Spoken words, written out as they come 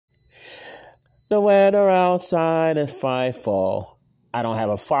The weather outside is frightful. I don't have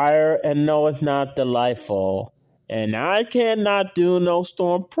a fire and no, it's not delightful. And I cannot do no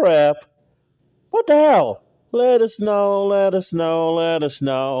storm prep. What the hell? Let us know, let us know, let us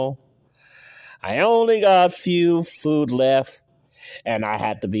know. I only got few food left, and I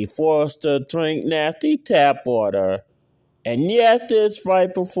had to be forced to drink nasty tap water. And yes, it's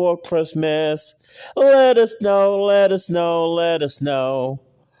right before Christmas. Let us know, let us know, let us know.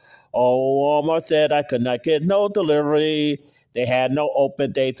 Oh, Walmart said I could not get no delivery. They had no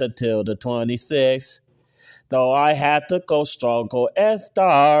open dates until the 26th. Though I had to go struggle and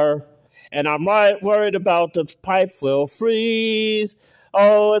starve. And I'm right worried about the pipe will freeze.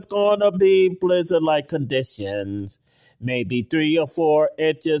 Oh, it's gonna be blizzard-like conditions. Maybe 3 or 4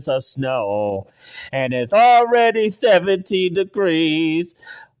 inches of snow. And it's already 17 degrees.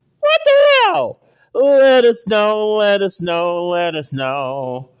 What the hell? Let us know, let us know, let us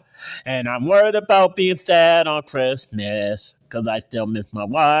know. And I'm worried about being sad on Christmas, 'cause I still miss my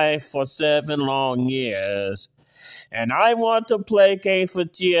wife for 7 long years. And I want to play games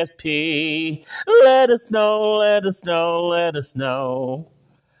with GSP. Let us know, let us know, let us know.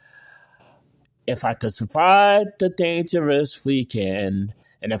 If I could survive the dangerous weekend,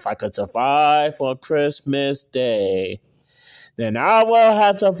 and if I could survive on Christmas Day, then I will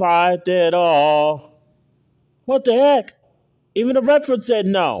have survived it all. What the heck? Even the reference said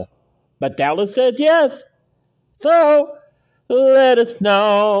no, but Dallas said yes. So, let us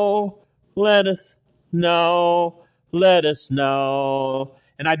know, let us know, let us know.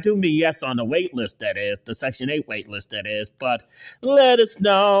 And I do mean yes on the wait list, that is, the Section 8 wait list, that is, but let us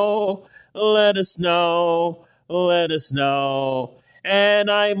know, let us know, let us know. And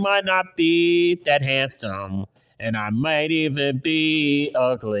I might not be that handsome, and I might even be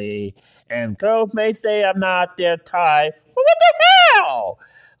ugly. And girls may say I'm not their type, but what the hell?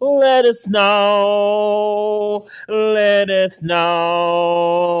 Let us know. Let us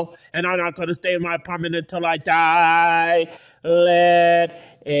know. And I'm not going to stay in my apartment until I die.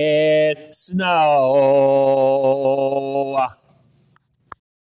 Let it snow.